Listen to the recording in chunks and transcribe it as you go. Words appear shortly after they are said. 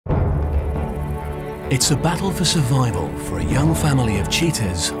It's a battle for survival for a young family of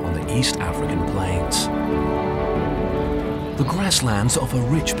cheetahs on the East African plains. The grasslands offer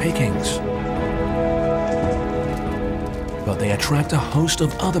rich pickings, but they attract a host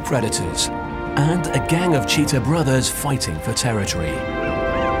of other predators and a gang of cheetah brothers fighting for territory.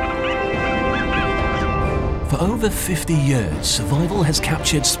 For over 50 years, survival has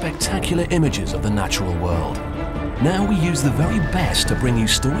captured spectacular images of the natural world. Now we use the very best to bring you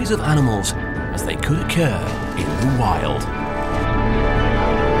stories of animals as they could occur in the wild.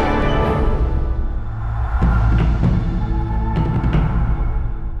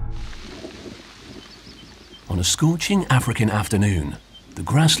 On a scorching African afternoon, the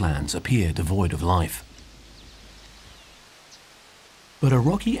grasslands appear devoid of life. But a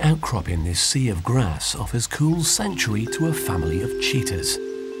rocky outcrop in this sea of grass offers cool sanctuary to a family of cheetahs,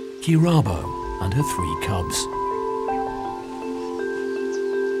 Kirabo and her 3 cubs.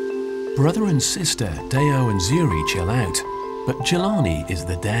 Brother and sister Deo and Zuri chill out, but Jelani is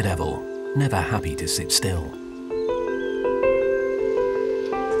the daredevil, never happy to sit still.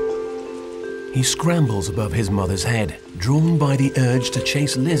 He scrambles above his mother's head, drawn by the urge to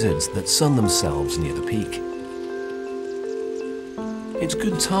chase lizards that sun themselves near the peak. It's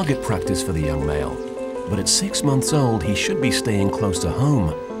good target practice for the young male, but at 6 months old he should be staying close to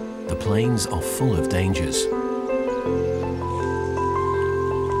home. The plains are full of dangers.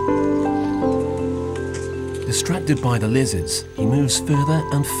 Distracted by the lizards, he moves further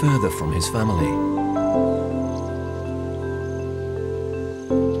and further from his family.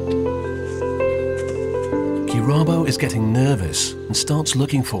 Kirabo is getting nervous and starts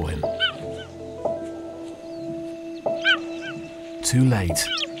looking for him. Too late.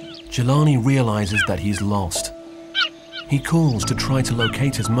 Jelani realizes that he's lost. He calls to try to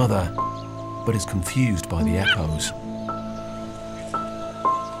locate his mother, but is confused by the echoes.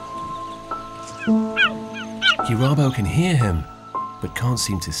 Kirabo can hear him, but can't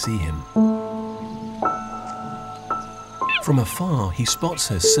seem to see him. From afar, he spots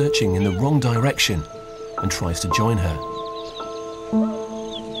her searching in the wrong direction and tries to join her.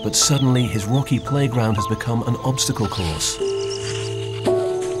 But suddenly, his rocky playground has become an obstacle course.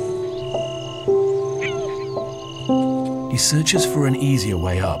 He searches for an easier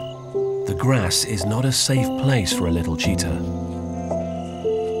way up. The grass is not a safe place for a little cheetah.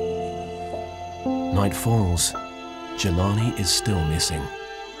 Night falls. Jelani is still missing.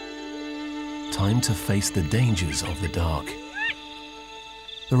 Time to face the dangers of the dark.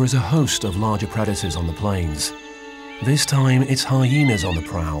 There is a host of larger predators on the plains. This time it's hyenas on the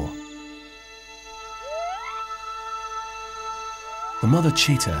prowl. The mother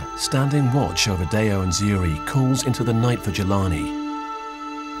cheetah, standing watch over Deo and Zuri, calls into the night for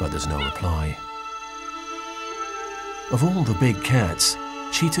Jelani, but there's no reply. Of all the big cats,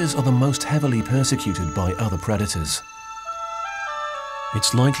 cheetahs are the most heavily persecuted by other predators.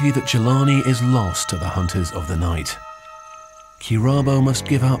 It's likely that Jelani is lost to the hunters of the night. Kirabo must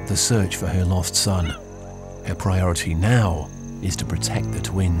give up the search for her lost son. Her priority now is to protect the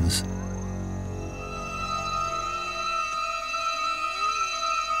twins.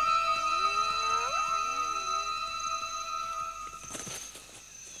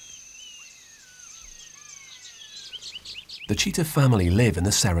 The cheetah family live in the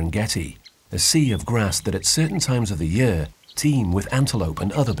Serengeti, a sea of grass that at certain times of the year teem with antelope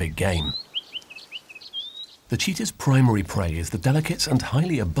and other big game. The cheetah's primary prey is the delicate and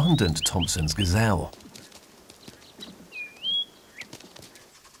highly abundant Thompson's gazelle.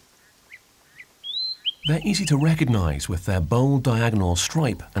 They're easy to recognize with their bold diagonal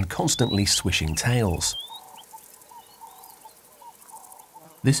stripe and constantly swishing tails.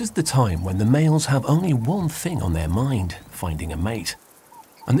 This is the time when the males have only one thing on their mind, finding a mate.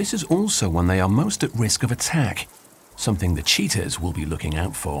 And this is also when they are most at risk of attack, something the cheetahs will be looking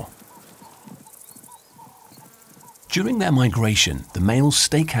out for. During their migration, the males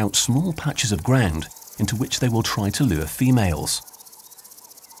stake out small patches of ground into which they will try to lure females.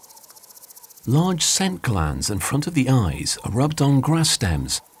 Large scent glands in front of the eyes are rubbed on grass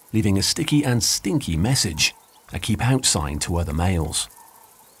stems, leaving a sticky and stinky message, a keep out sign to other males.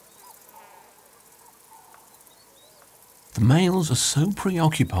 The males are so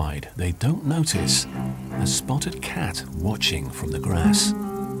preoccupied they don't notice a spotted cat watching from the grass.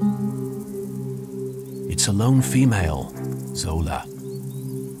 It's a lone female, Zola.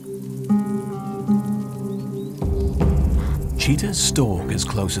 Cheetahs stalk as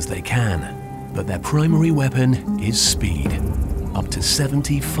close as they can, but their primary weapon is speed, up to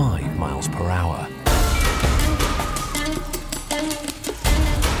 75 miles per hour.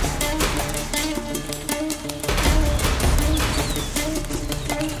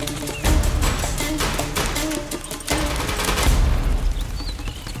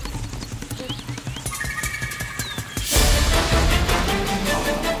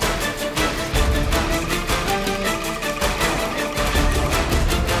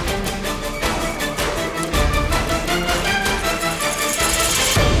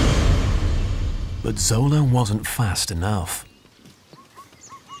 But Zola wasn't fast enough.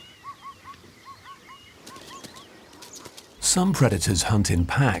 Some predators hunt in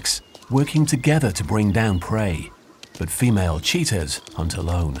packs, working together to bring down prey, but female cheetahs hunt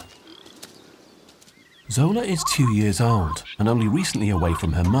alone. Zola is 2 years old and only recently away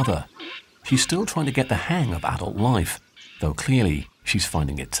from her mother. She's still trying to get the hang of adult life, though clearly she's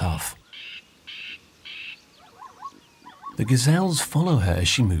finding it tough. The gazelles follow her as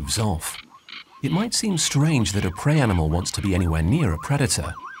she moves off. It might seem strange that a prey animal wants to be anywhere near a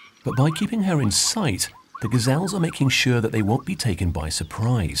predator, but by keeping her in sight, the gazelles are making sure that they won't be taken by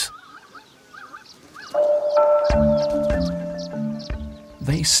surprise.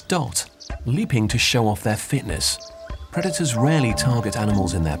 They stot, leaping to show off their fitness. Predators rarely target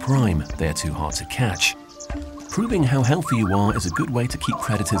animals in their prime, they are too hard to catch. Proving how healthy you are is a good way to keep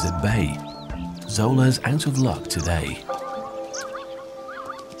predators at bay. Zola's out of luck today.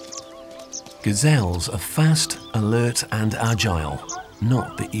 Gazelles are fast, alert and agile,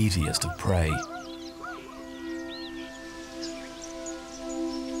 not the easiest of prey.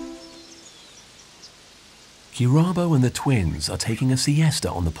 Kirabo and the twins are taking a siesta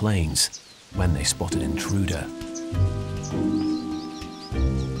on the plains when they spot an intruder.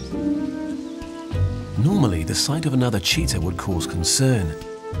 Normally, the sight of another cheetah would cause concern,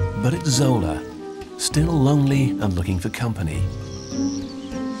 but it's Zola, still lonely and looking for company.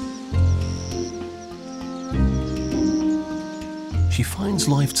 She finds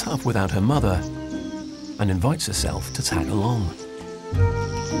life tough without her mother and invites herself to tag along.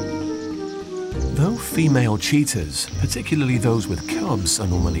 Though female cheetahs, particularly those with cubs, are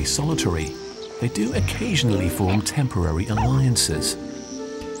normally solitary, they do occasionally form temporary alliances.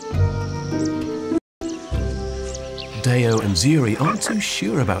 Deo and Zuri aren't too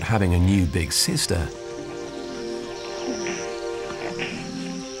sure about having a new big sister.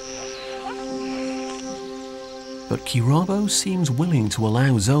 But Kirabo seems willing to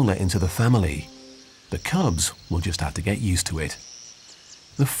allow Zola into the family. The cubs will just have to get used to it.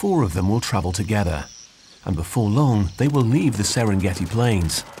 The four of them will travel together, and before long they will leave the Serengeti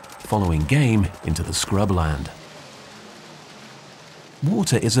plains, following game into the scrubland.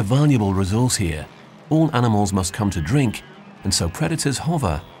 Water is a valuable resource here. All animals must come to drink, and so predators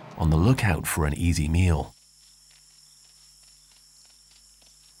hover on the lookout for an easy meal.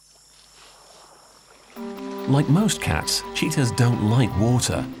 Like most cats, cheetahs don't like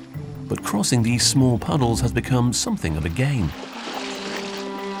water, but crossing these small puddles has become something of a game.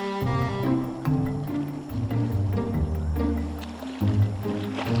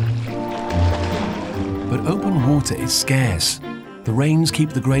 But open water is scarce. The rains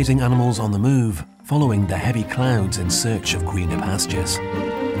keep the grazing animals on the move, following the heavy clouds in search of greener pastures.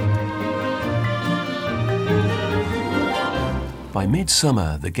 By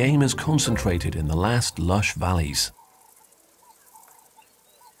midsummer, the game is concentrated in the last lush valleys.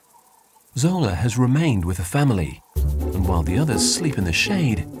 Zola has remained with the family, and while the others sleep in the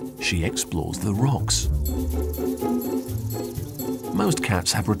shade, she explores the rocks. Most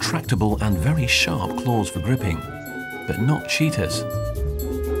cats have retractable and very sharp claws for gripping, but not cheetahs.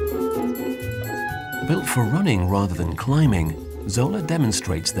 Built for running rather than climbing, Zola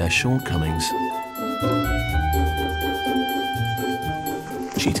demonstrates their shortcomings.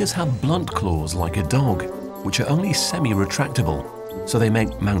 Cheetahs have blunt claws like a dog, which are only semi-retractable, so they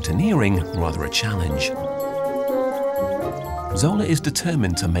make mountaineering rather a challenge. Zola is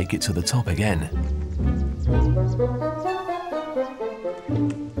determined to make it to the top again.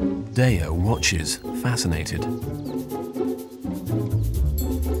 Deo watches, fascinated.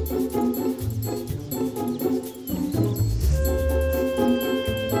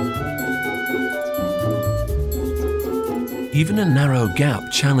 Even a narrow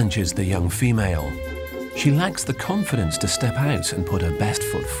gap challenges the young female. She lacks the confidence to step out and put her best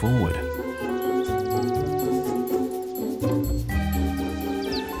foot forward.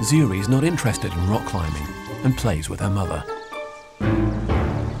 Zuri's not interested in rock climbing and plays with her mother.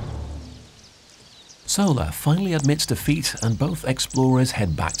 Zola finally admits defeat and both explorers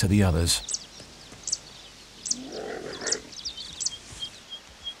head back to the others.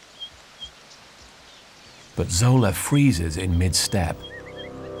 But Zola freezes in mid-step.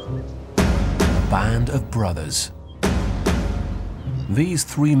 A band of brothers. These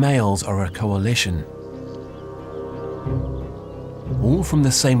three males are a coalition. All from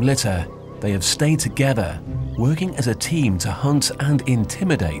the same litter, they have stayed together, working as a team to hunt and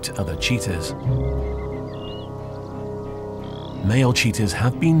intimidate other cheetahs. Male cheetahs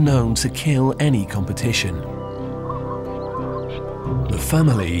have been known to kill any competition. The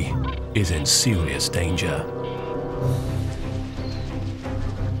family is in serious danger.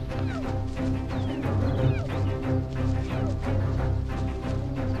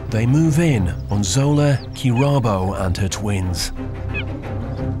 They move in on Zola, Kirabo and her twins.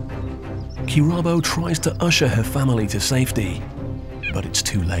 Kirabo tries to usher her family to safety, but it's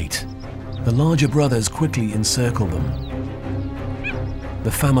too late. The larger brothers quickly encircle them.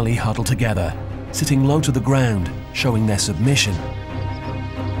 The family huddle together, sitting low to the ground, showing their submission.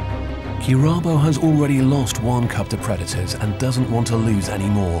 Kirabo has already lost one cub to predators and doesn't want to lose any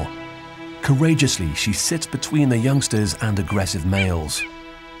more. Courageously, she sits between the youngsters and aggressive males.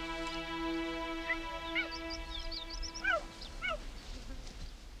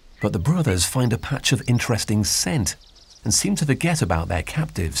 But the brothers find a patch of interesting scent and seem to forget about their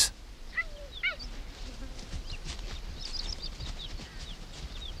captives.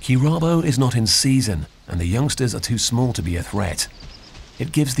 Kirabo is not in season and the youngsters are too small to be a threat.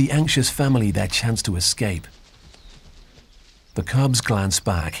 It gives the anxious family their chance to escape. The cubs glance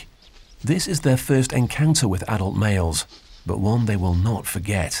back. This is their first encounter with adult males, but one they will not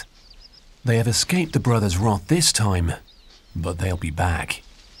forget. They have escaped the brothers' wrath this time, but they'll be back.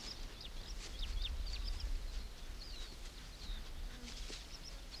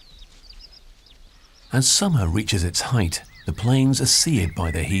 As summer reaches its height, the plains are seared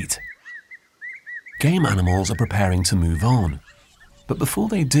by the heat. Game animals are preparing to move on. But before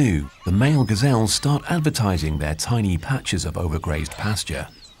they do, the male gazelles start advertising their tiny patches of overgrazed pasture.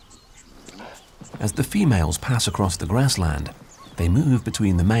 As the females pass across the grassland, they move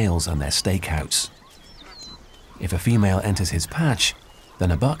between the males and their stakeouts. If a female enters his patch,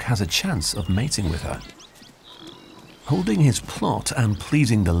 then a buck has a chance of mating with her. Holding his plot and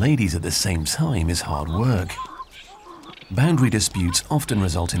pleasing the ladies at the same time is hard work. Boundary disputes often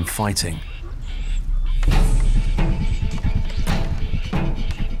result in fighting.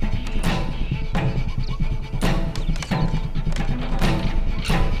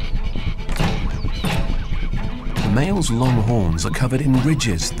 The male's long horns are covered in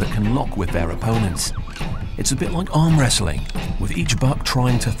ridges that can lock with their opponents. It's a bit like arm wrestling, with each buck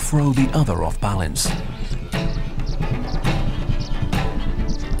trying to throw the other off balance.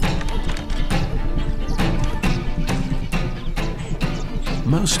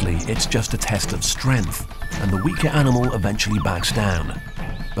 Mostly, it's just a test of strength, and the weaker animal eventually backs down.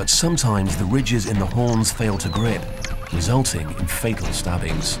 But sometimes the ridges in the horns fail to grip, resulting in fatal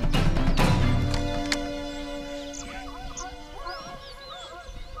stabbings.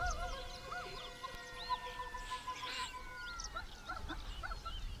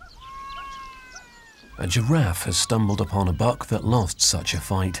 A giraffe has stumbled upon a buck that lost such a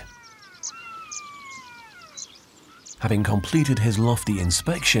fight. Having completed his lofty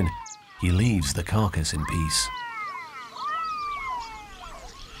inspection, he leaves the carcass in peace.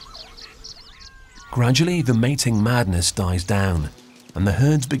 Gradually, the mating madness dies down, and the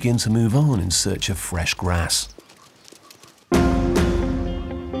herds begin to move on in search of fresh grass.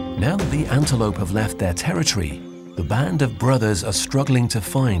 Now that the antelope have left their territory, the band of brothers are struggling to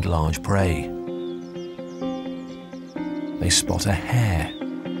find large prey. They spot a hare.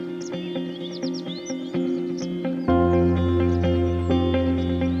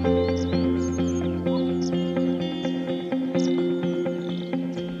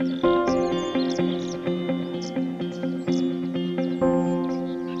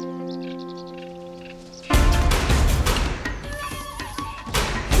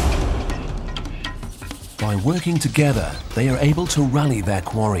 By working together, they are able to rally their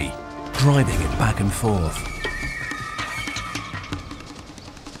quarry, driving it back and forth.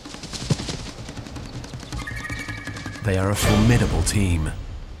 They are a formidable team,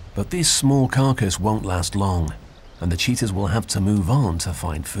 but this small carcass won't last long, and the cheetahs will have to move on to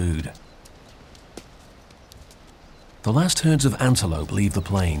find food. The last herds of antelope leave the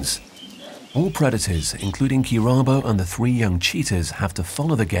plains. All predators, including Kirabo and the 3 young cheetahs, have to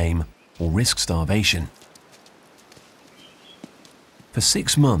follow the game or risk starvation. For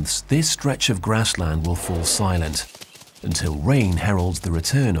 6 months, this stretch of grassland will fall silent, until rain heralds the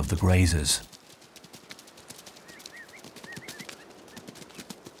return of the grazers.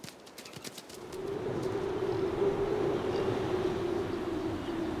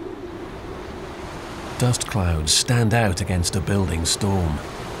 Dust clouds stand out against a building storm.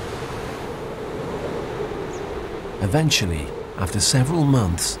 Eventually, after several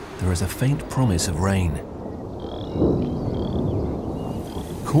months, there is a faint promise of rain.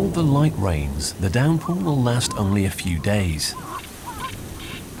 Called the light rains, the downpour will last only a few days.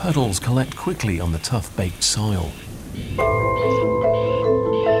 Puddles collect quickly on the tough-baked soil.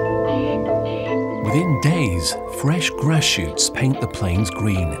 Within days, fresh grass shoots paint the plains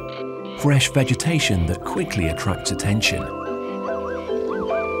green, fresh vegetation that quickly attracts attention.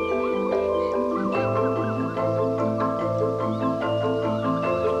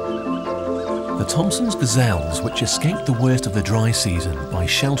 The Thompson's gazelles, which escaped the worst of the dry season by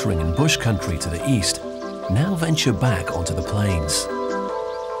sheltering in bush country to the east, now venture back onto the plains.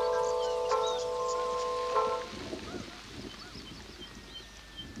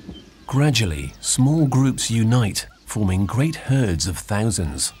 Gradually, small groups unite, forming great herds of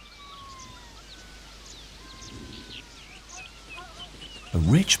thousands. A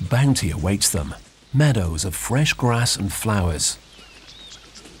rich bounty awaits them, meadows of fresh grass and flowers.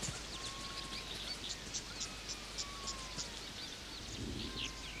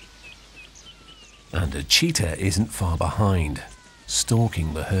 And a cheetah isn't far behind,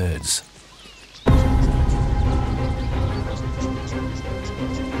 stalking the herds.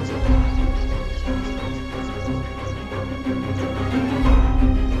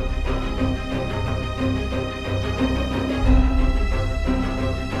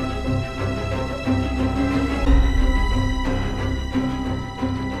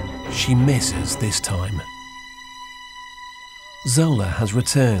 She misses this time. Zola has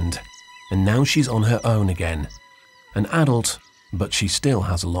returned, and now she's on her own again. An adult, but she still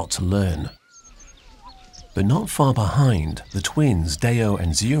has a lot to learn. But not far behind, the twins Deo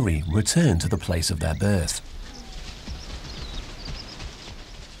and Zuri return to the place of their birth.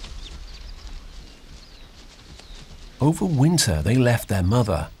 Over winter, they left their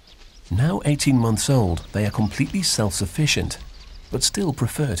mother. Now 18 months old, they are completely self-sufficient, but still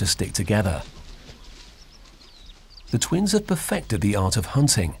prefer to stick together. The twins have perfected the art of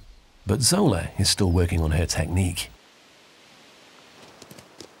hunting, but Zola is still working on her technique.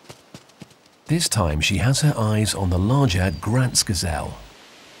 This time she has her eyes on the larger Grant's gazelle.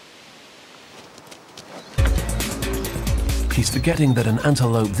 She's forgetting that an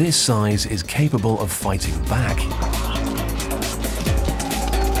antelope this size is capable of fighting back.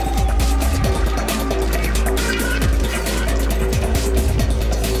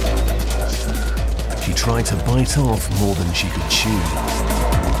 She tried to bite off more than she could chew.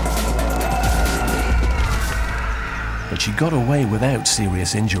 But she got away without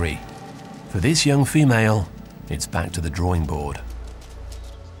serious injury. For this young female, it's back to the drawing board.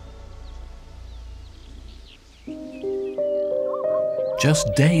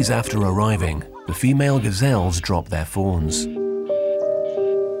 Just days after arriving, the female gazelles drop their fawns.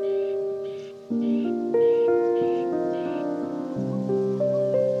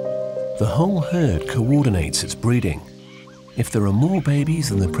 The whole herd coordinates its breeding. If there are more babies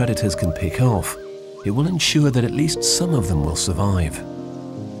than the predators can pick off, it will ensure that at least some of them will survive.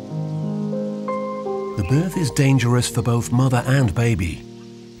 The birth is dangerous for both mother and baby.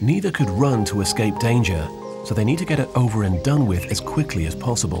 Neither could run to escape danger, so they need to get it over and done with as quickly as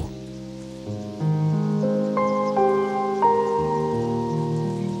possible.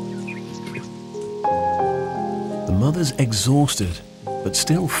 The mother's exhausted, but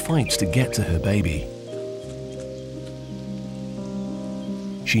still fights to get to her baby.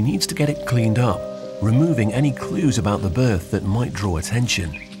 She needs to get it cleaned up, removing any clues about the birth that might draw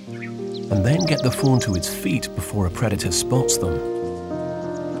attention, and then get the fawn to its feet before a predator spots them.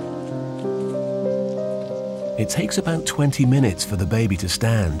 It takes about 20 minutes for the baby to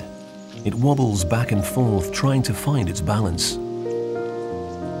stand. It wobbles back and forth, trying to find its balance.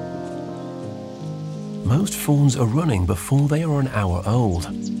 Most fawns are running before they are an hour old,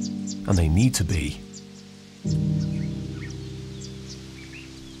 and they need to be.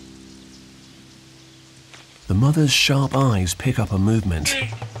 The mother's sharp eyes pick up a movement.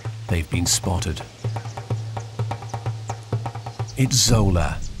 They've been spotted. It's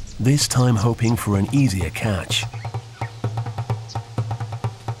Zola, this time hoping for an easier catch.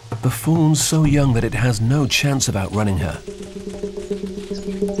 The fawn's so young that it has no chance of outrunning her.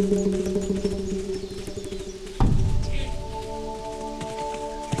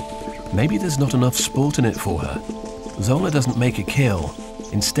 Maybe there's not enough sport in it for her. Zola doesn't make a kill,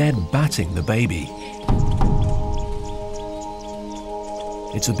 instead batting the baby.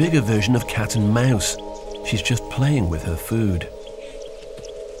 It's a bigger version of cat and mouse. She's just playing with her food.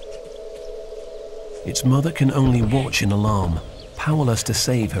 Its mother can only watch in alarm, powerless to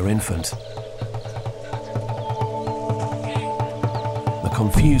save her infant. The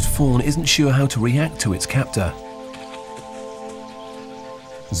confused fawn isn't sure how to react to its captor.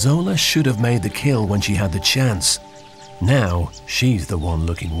 Zola should have made the kill when she had the chance. Now, she's the one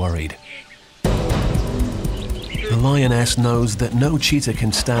looking worried. The lioness knows that no cheetah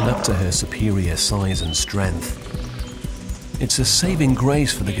can stand up to her superior size and strength. It's a saving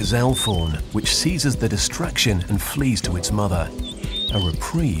grace for the gazelle fawn, which seizes the distraction and flees to its mother. A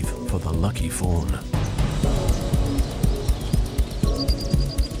reprieve for the lucky fawn.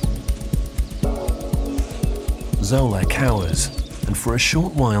 Zola cowers, and for a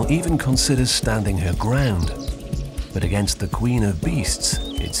short while even considers standing her ground. But against the queen of beasts,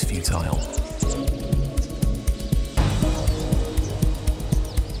 it's futile.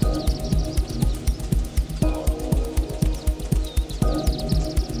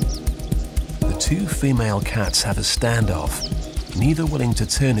 The two female cats have a standoff, neither willing to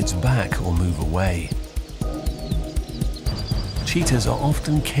turn its back or move away. Cheetahs are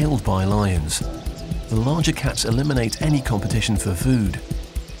often killed by lions. The larger cats eliminate any competition for food.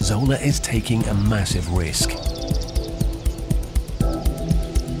 Zola is taking a massive risk.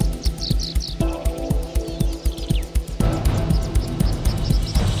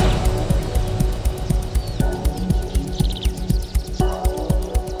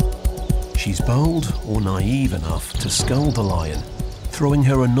 She's bold or naive enough to scold the lion, throwing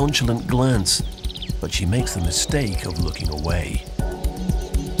her a nonchalant glance, but she makes the mistake of looking away.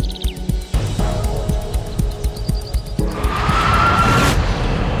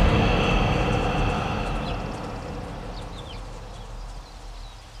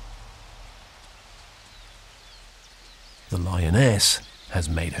 The lioness has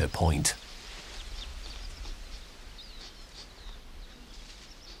made her point.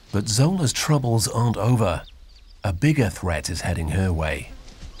 But Zola's troubles aren't over. A bigger threat is heading her way.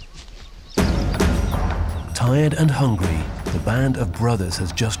 Tired and hungry, the band of brothers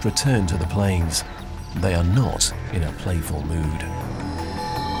has just returned to the plains. They are not in a playful mood.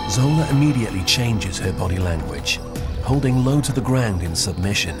 Zola immediately changes her body language, holding low to the ground in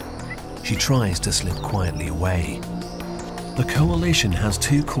submission. She tries to slip quietly away. The coalition has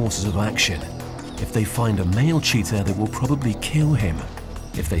two courses of action. If they find a male cheetah, they will probably kill him.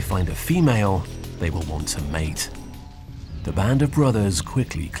 If they find a female, they will want to mate. The band of brothers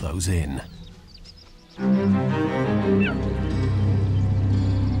quickly close in.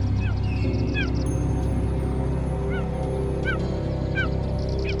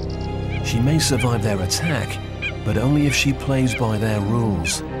 She may survive their attack, but only if she plays by their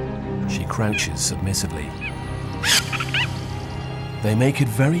rules. She crouches submissively. They make it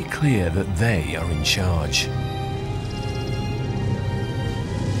very clear that they are in charge.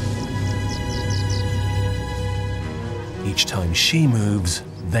 Each time she moves,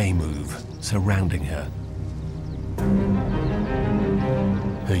 they move, surrounding her.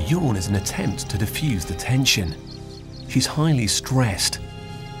 Her yawn is an attempt to diffuse the tension. She's highly stressed.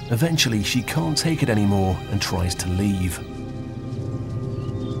 Eventually, she can't take it anymore and tries to leave.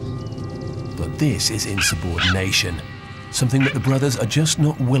 But this is insubordination, something that the brothers are just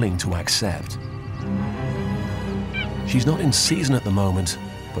not willing to accept. She's not in season at the moment,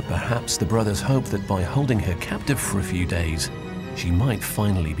 but perhaps the brothers hope that by holding her captive for a few days, she might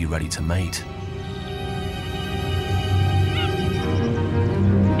finally be ready to mate.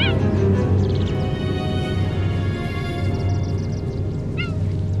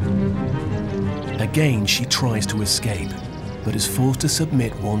 Again, she tries to escape, but is forced to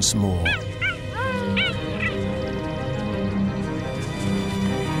submit once more.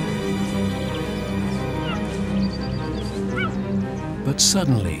 But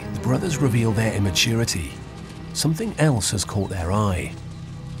suddenly, the brothers reveal their immaturity. Something else has caught their eye.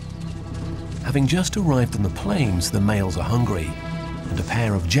 Having just arrived on the plains, the males are hungry, and a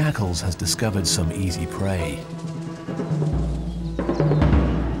pair of jackals has discovered some easy prey.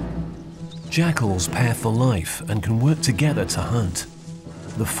 Jackals pair for life and can work together to hunt.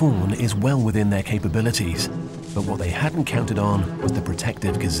 The fawn is well within their capabilities, but what they hadn't counted on was the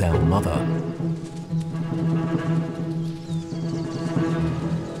protective gazelle mother.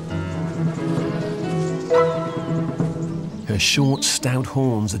 Her short, stout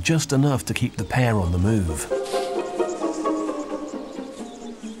horns are just enough to keep the pair on the move.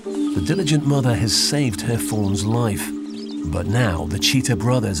 The diligent mother has saved her fawn's life, but now the cheetah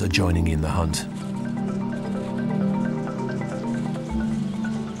brothers are joining in the hunt.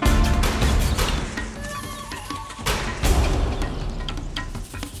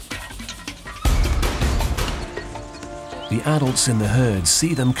 The adults in the herd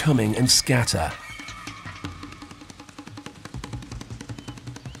see them coming and scatter.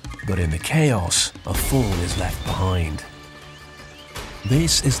 But in the chaos, a fawn is left behind.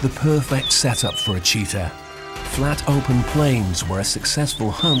 This is the perfect setup for a cheetah. Flat open plains where a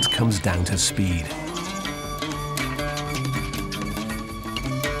successful hunt comes down to speed.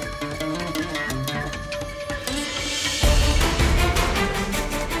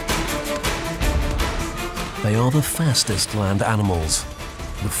 They are the fastest land animals.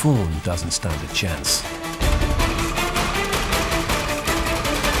 The fawn doesn't stand a chance.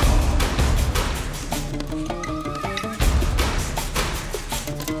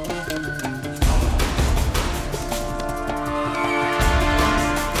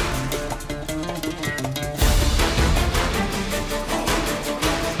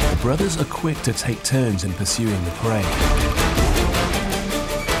 brothers are quick to take turns in pursuing the prey.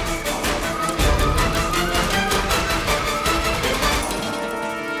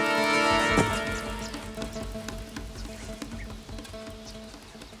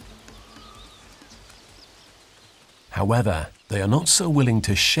 However, they are not so willing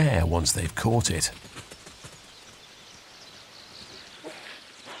to share once they've caught it.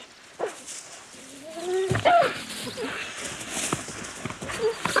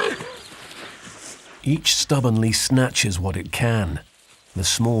 Each stubbornly snatches what it can. The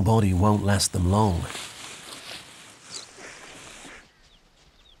small body won't last them long.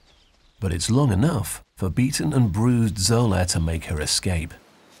 But it's long enough for beaten and bruised Zola to make her escape.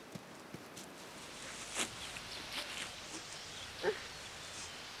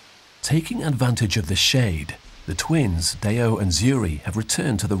 Taking advantage of the shade, the twins, Deo and Zuri, have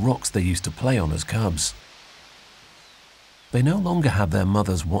returned to the rocks they used to play on as cubs. They no longer have their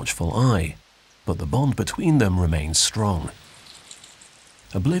mother's watchful eye, but the bond between them remains strong.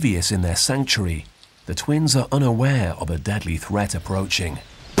 Oblivious in their sanctuary, the twins are unaware of a deadly threat approaching.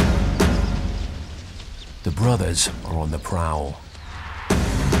 The brothers are on the prowl.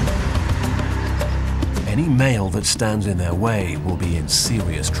 Any male that stands in their way will be in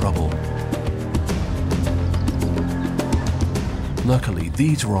serious trouble. Luckily,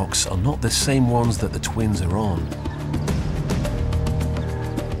 these rocks are not the same ones that the twins are on.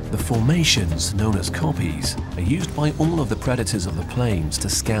 The formations, known as koppies, are used by all of the predators of the plains to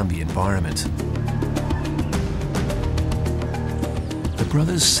scan the environment. The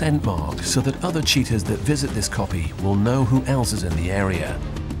brothers scent mark so that other cheetahs that visit this koppie will know who else is in the area.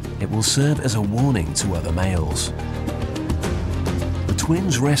 It will serve as a warning to other males. The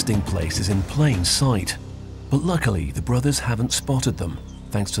twins' resting place is in plain sight, but luckily the brothers haven't spotted them,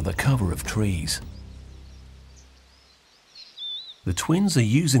 thanks to the cover of trees. The twins are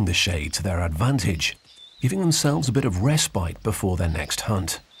using the shade to their advantage, giving themselves a bit of respite before their next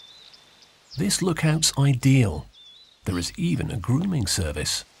hunt. This lookout's ideal. There is even a grooming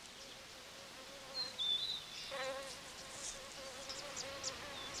service.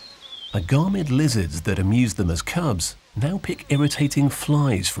 Agamid lizards that amused them as cubs now pick irritating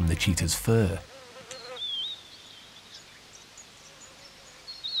flies from the cheetah's fur.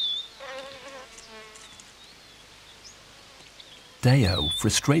 Deo,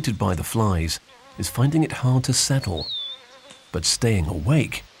 frustrated by the flies, is finding it hard to settle, but staying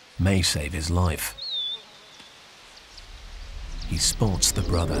awake may save his life. He spots the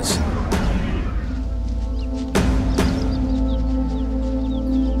brothers.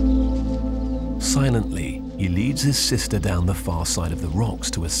 Silently, he leads his sister down the far side of the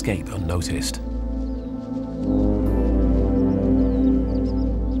rocks to escape unnoticed.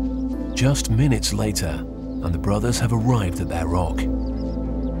 Just minutes later, and the brothers have arrived at their rock.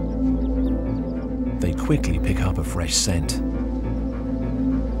 They quickly pick up a fresh scent.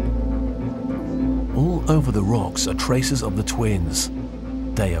 All over the rocks are traces of the twins.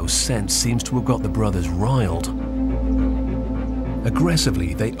 Deo's scent seems to have got the brothers riled.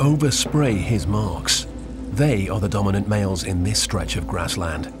 Aggressively, they overspray his marks. They are the dominant males in this stretch of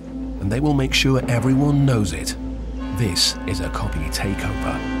grassland, and they will make sure everyone knows it. This is a koppie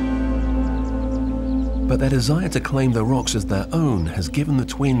takeover. But their desire to claim the rocks as their own has given the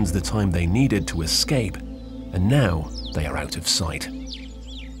twins the time they needed to escape, and now they are out of sight.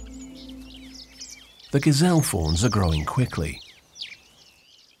 The gazelle fawns are growing quickly.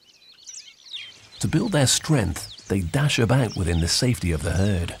 To build their strength, they dash about within the safety of the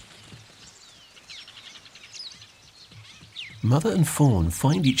herd. Mother and fawn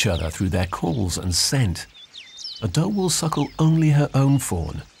find each other through their calls and scent. A doe will suckle only her own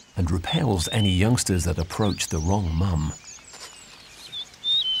fawn and repels any youngsters that approach the wrong mum.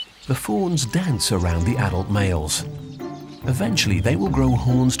 The fawns dance around the adult males. Eventually they will grow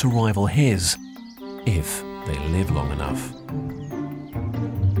horns to rival his, if they live long enough.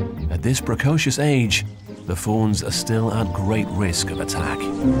 At this precocious age, the fawns are still at great risk of attack.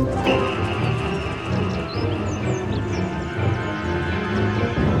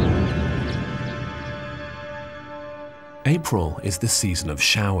 April is the season of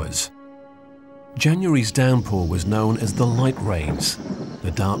showers. January's downpour was known as the light rains.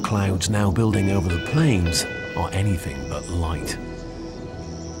 The dark clouds now building over the plains are anything but light.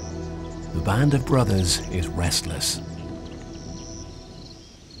 The band of brothers is restless.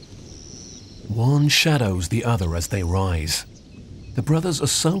 One shadows the other as they rise. The brothers are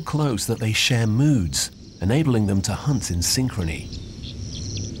so close that they share moods, enabling them to hunt in synchrony.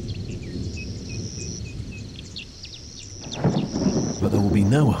 But there will be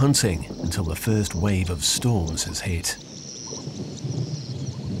no hunting until the first wave of storms has hit.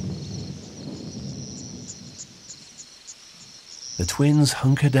 The twins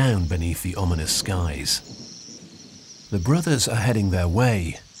hunker down beneath the ominous skies. The brothers are heading their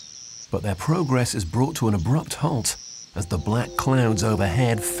way, but their progress is brought to an abrupt halt as the black clouds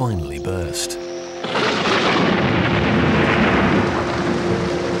overhead finally burst.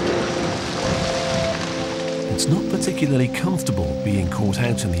 It's not particularly comfortable being caught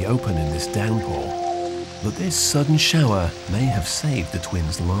out in the open in this downpour, but this sudden shower may have saved the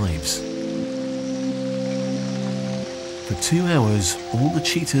twins' lives. For 2 hours, all the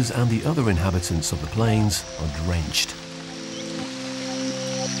cheetahs and the other inhabitants of the plains are drenched.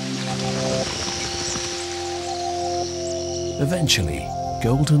 Eventually,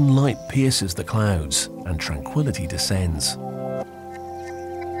 golden light pierces the clouds and tranquility descends.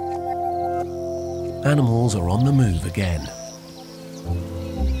 Animals are on the move again.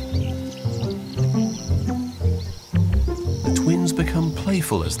 The twins become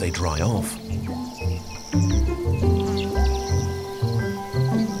playful as they dry off.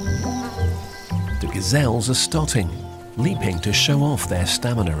 The gazelles are stotting, leaping to show off their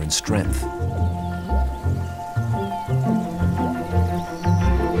stamina and strength.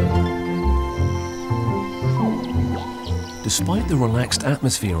 Despite the relaxed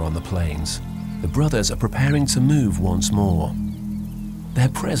atmosphere on the plains, the brothers are preparing to move once more. Their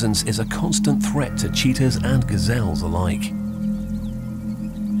presence is a constant threat to cheetahs and gazelles alike.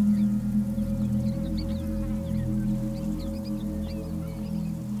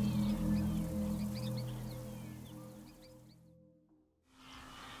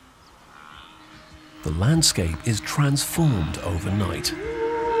 The landscape is transformed overnight.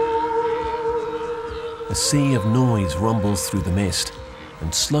 A sea of noise rumbles through the mist,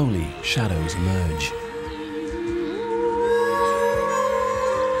 and slowly shadows emerge.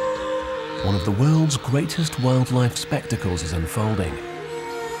 One of the world's greatest wildlife spectacles is unfolding.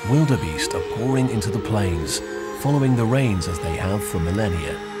 Wildebeest are pouring into the plains, following the rains as they have for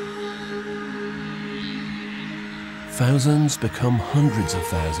millennia. Thousands become hundreds of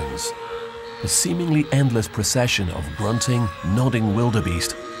thousands, a seemingly endless procession of grunting, nodding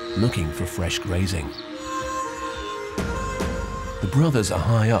wildebeest looking for fresh grazing. The brothers are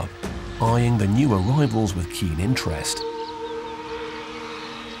high up, eyeing the new arrivals with keen interest.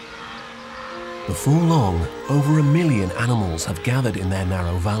 Before long, over 1 million animals have gathered in their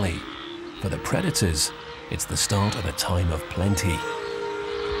narrow valley. For the predators, it's the start of a time of plenty.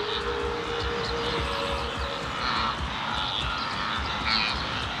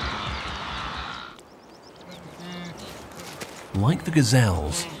 Like the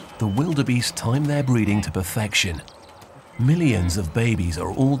gazelles, the wildebeest time their breeding to perfection. Millions of babies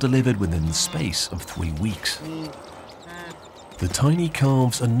are all delivered within the space of 3 weeks. The tiny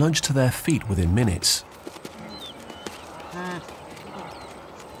calves are nudged to their feet within minutes.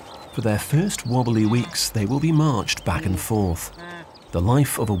 For their first wobbly weeks, they will be marched back and forth. The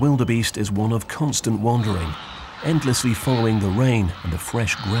life of a wildebeest is one of constant wandering, endlessly following the rain and the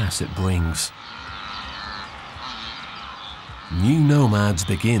fresh grass it brings. New nomads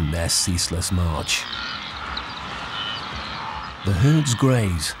begin their ceaseless march. The herds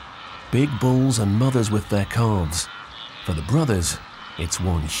graze, big bulls and mothers with their calves. For the brothers, it's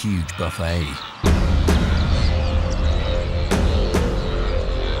one huge buffet.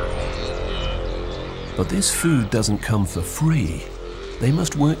 But this food doesn't come for free. They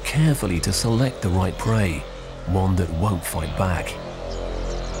must work carefully to select the right prey, one that won't fight back.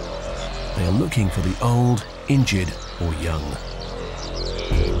 They are looking for the old, injured, or young.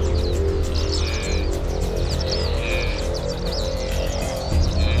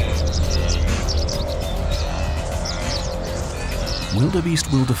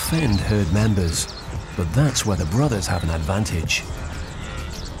 Wildebeest will defend herd members, but that's where the brothers have an advantage.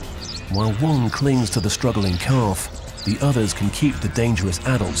 While one clings to the struggling calf, the others can keep the dangerous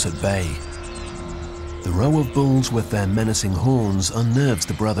adults at bay. The row of bulls with their menacing horns unnerves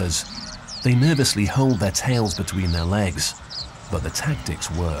the brothers. They nervously hold their tails between their legs, but the tactics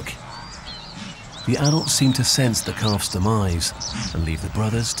work. The adults seem to sense the calf's demise and leave the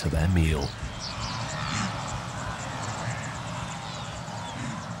brothers to their meal.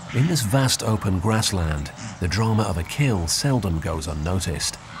 In this vast open grassland, the drama of a kill seldom goes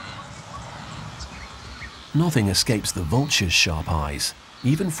unnoticed. Nothing escapes the vulture's sharp eyes.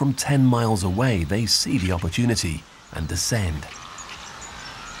 Even from 10 miles away, they see the opportunity and descend.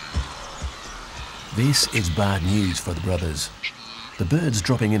 This is bad news for the brothers. The birds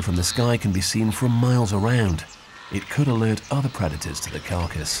dropping in from the sky can be seen from miles around. It could alert other predators to the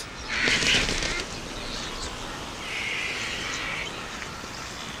carcass.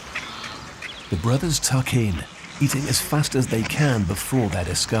 The brothers tuck in, eating as fast as they can before they're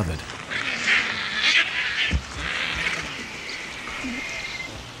discovered.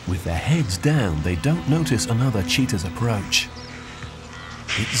 With their heads down, they don't notice another cheetah's approach.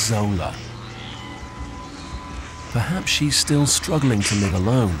 It's Zola. Perhaps she's still struggling to live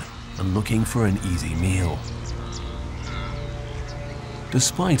alone and looking for an easy meal.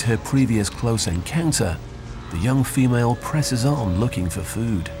 Despite her previous close encounter, the young female presses on looking for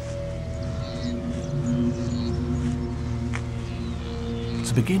food.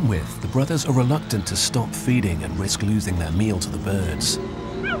 To begin with, the brothers are reluctant to stop feeding and risk losing their meal to the birds.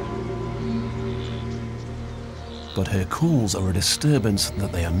 But her calls are a disturbance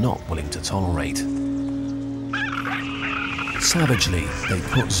that they are not willing to tolerate. Savagely, they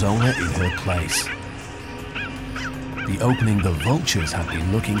put Zola in her place. The opening the vultures had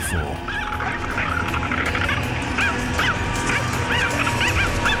been looking for.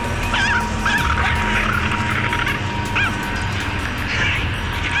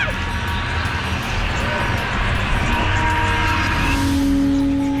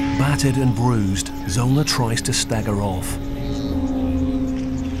 Battered and bruised, Zola tries to stagger off.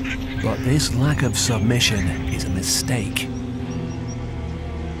 But this lack of submission is a mistake.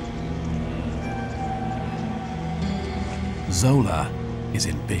 Zola is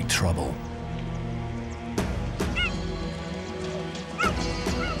in big trouble.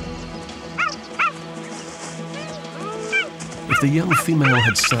 If the young female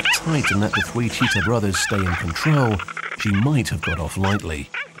had sat tight and let the three cheetah brothers stay in control, she might have got off lightly.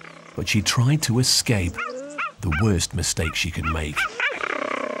 But she tried to escape, the worst mistake she could make.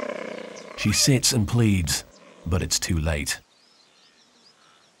 She sits and pleads, but it's too late.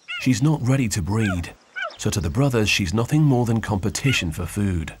 She's not ready to breed, so to the brothers she's nothing more than competition for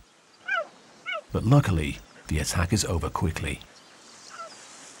food. But luckily, the attack is over quickly.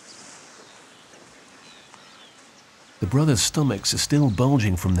 The brothers' stomachs are still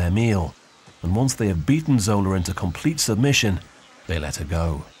bulging from their meal, and once they have beaten Zola into complete submission, they let her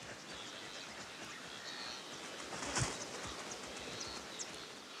go.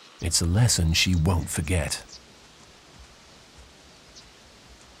 It's a lesson she won't forget.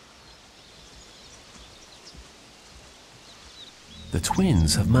 The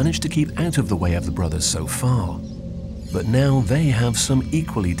twins have managed to keep out of the way of the brothers so far, but now they have some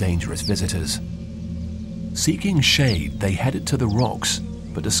equally dangerous visitors. Seeking shade, they headed to the rocks,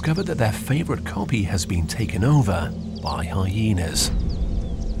 but discovered that their favorite copy has been taken over by hyenas.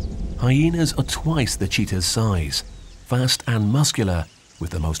 Hyenas are twice the cheetah's size, fast and muscular, with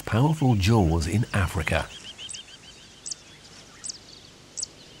the most powerful jaws in Africa.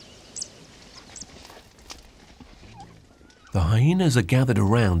 The hyenas are gathered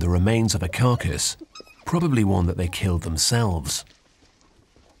around the remains of a carcass, probably one that they killed themselves.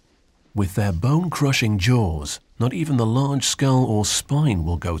 With their bone-crushing jaws, not even the large skull or spine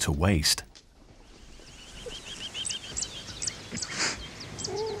will go to waste.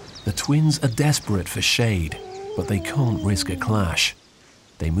 The twins are desperate for shade, but they can't risk a clash.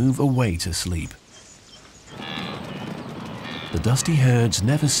 They move away to sleep. The dusty herds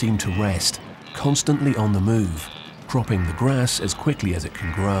never seem to rest, constantly on the move, cropping the grass as quickly as it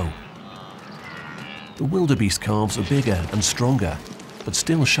can grow. The wildebeest calves are bigger and stronger, but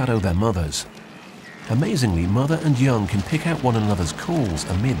still shadow their mothers. Amazingly, mother and young can pick out one another's calls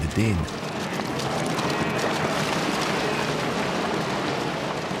amid the din.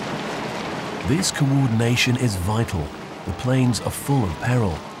 This coordination is vital. The plains are full of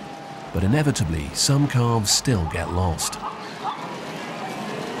peril, but inevitably some calves still get lost.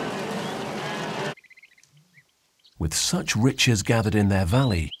 With such riches gathered in their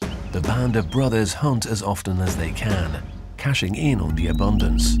valley, the band of brothers hunt as often as they can, cashing in on the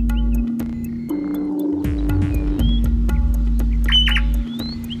abundance.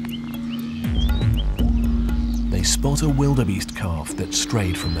 They spot a wildebeest calf that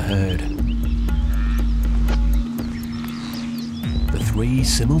strayed from the herd. The three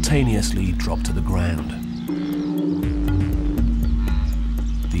simultaneously drop to the ground.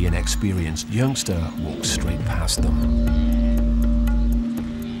 The inexperienced youngster walks straight past them.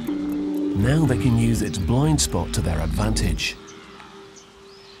 Now they can use its blind spot to their advantage.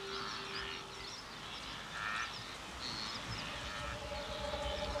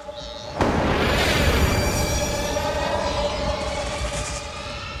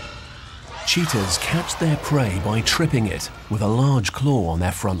 Cheetahs catch their prey by tripping it with a large claw on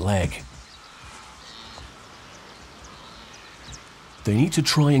their front leg. They need to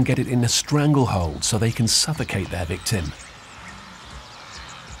try and get it in a stranglehold so they can suffocate their victim.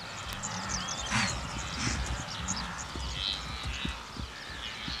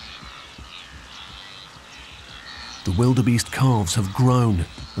 The wildebeest calves have grown,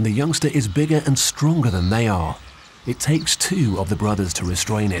 and the youngster is bigger and stronger than they are. It takes 2 of the brothers to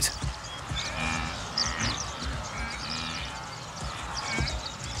restrain it.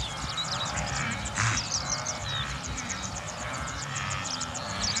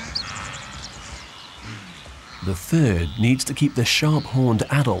 The third needs to keep the sharp-horned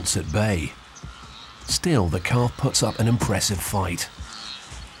adults at bay. Still, the calf puts up an impressive fight.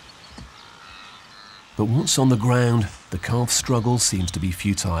 But once on the ground, the calf's struggle seems to be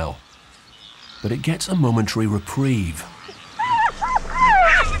futile. But it gets a momentary reprieve.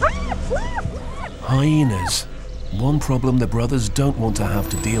 Hyenas. One problem the brothers don't want to have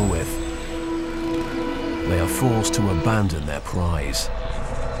to deal with. They are forced to abandon their prize.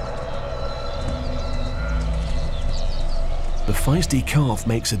 The feisty calf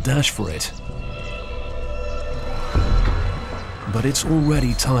makes a dash for it. But it's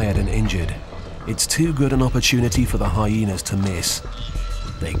already tired and injured. It's too good an opportunity for the hyenas to miss.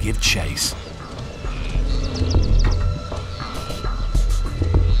 They give chase.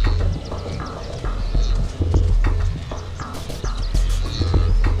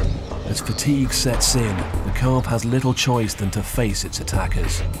 As fatigue sets in, the calf has little choice than to face its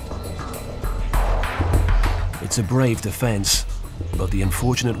attackers. It's a brave defense, but the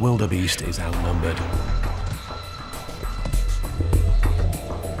unfortunate wildebeest is outnumbered.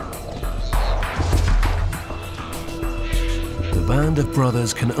 The band of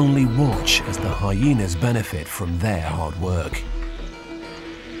brothers can only watch as the hyenas benefit from their hard work.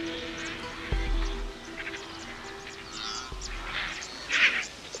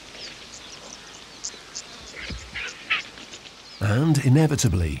 And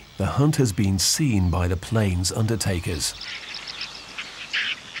inevitably, the hunt has been seen by the plains undertakers.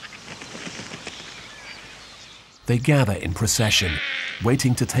 They gather in procession,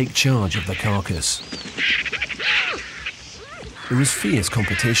 waiting to take charge of the carcass. There is fierce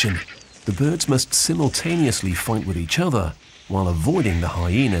competition. The birds must simultaneously fight with each other while avoiding the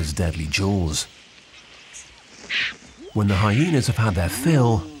hyenas' deadly jaws. When the hyenas have had their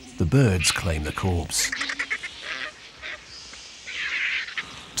fill, the birds claim the corpse.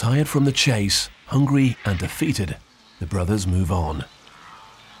 Tired from the chase, hungry and defeated, the brothers move on.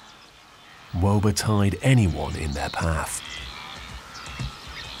 Woe betide anyone in their path.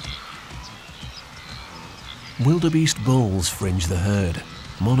 Wildebeest bulls fringe the herd,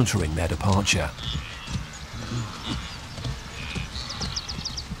 monitoring their departure.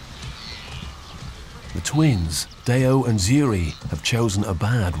 The twins, Deo and Zuri, have chosen a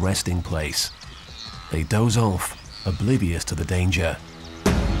bad resting place. They doze off, oblivious to the danger.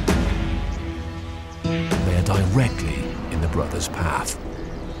 They are directly in the brothers' path.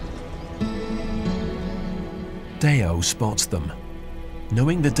 Deo spots them.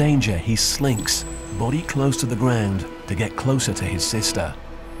 Knowing the danger, he slinks, body close to the ground, to get closer to his sister.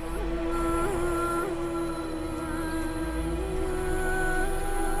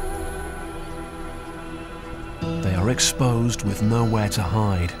 They are exposed with nowhere to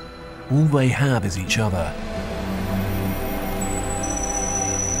hide. All they have is each other.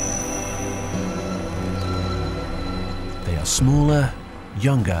 They are smaller,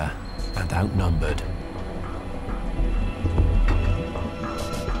 younger, and outnumbered.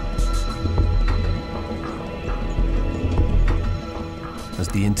 As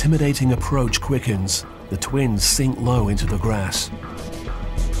the intimidating approach quickens, the twins sink low into the grass.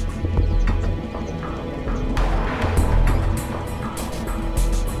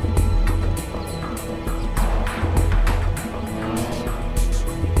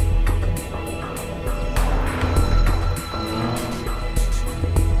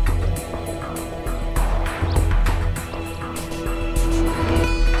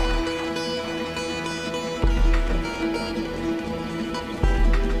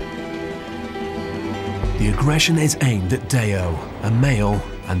 The aggression is aimed at Deo, a male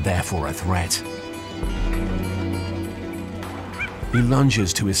and therefore a threat. He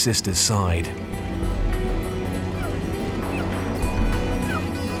lunges to his sister's side.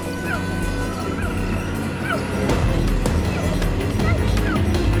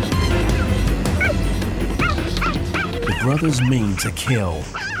 The brothers mean to kill.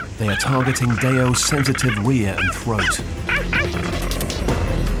 They are targeting Deo's sensitive rear and throat.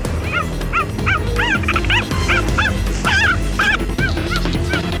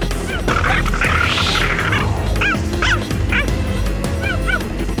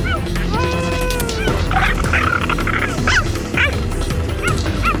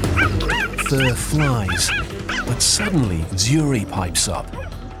 Fur flies, but suddenly Zuri pipes up.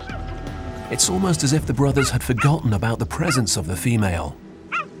 It's almost as if the brothers had forgotten about the presence of the female.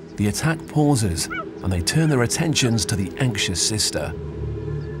 The attack pauses, and they turn their attentions to the anxious sister.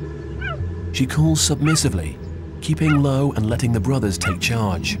 She calls submissively, keeping low and letting the brothers take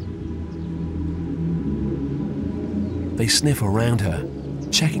charge. They sniff around her,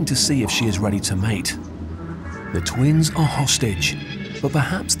 checking to see if she is ready to mate. The twins are hostage, but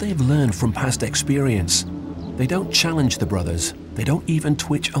perhaps they've learned from past experience. They don't challenge the brothers, they don't even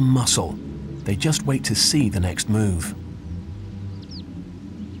twitch a muscle. They just wait to see the next move.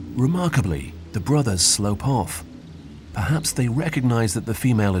 Remarkably, the brothers slope off. Perhaps they recognize that the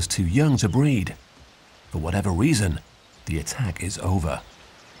female is too young to breed. For whatever reason, the attack is over.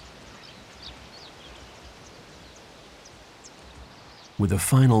 With a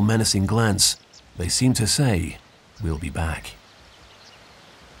final menacing glance, they seem to say, "We'll be back."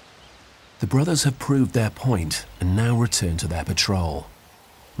 The brothers have proved their point and now return to their patrol.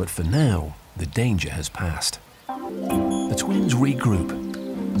 But for now, the danger has passed. The twins regroup,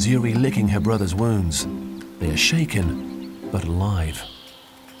 Zuri licking her brother's wounds. They are shaken, but alive.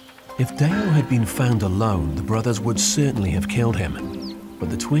 If Deo had been found alone, the brothers would certainly have killed him. But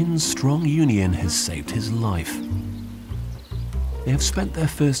the twins' strong union has saved his life. They have spent their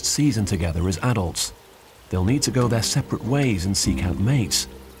first season together as adults. They'll need to go their separate ways and seek out mates,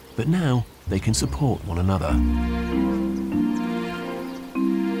 but now they can support one another.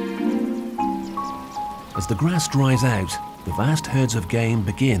 As the grass dries out, the vast herds of game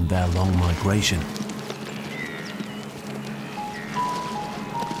begin their long migration.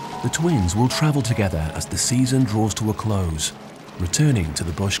 The twins will travel together as the season draws to a close, returning to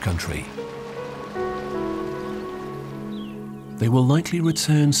the bush country. They will likely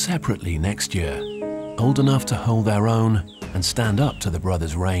return separately next year, old enough to hold their own and stand up to the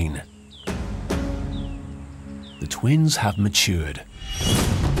brothers' reign. The twins have matured,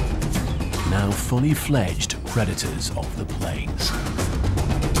 now fully fledged predators of the plains.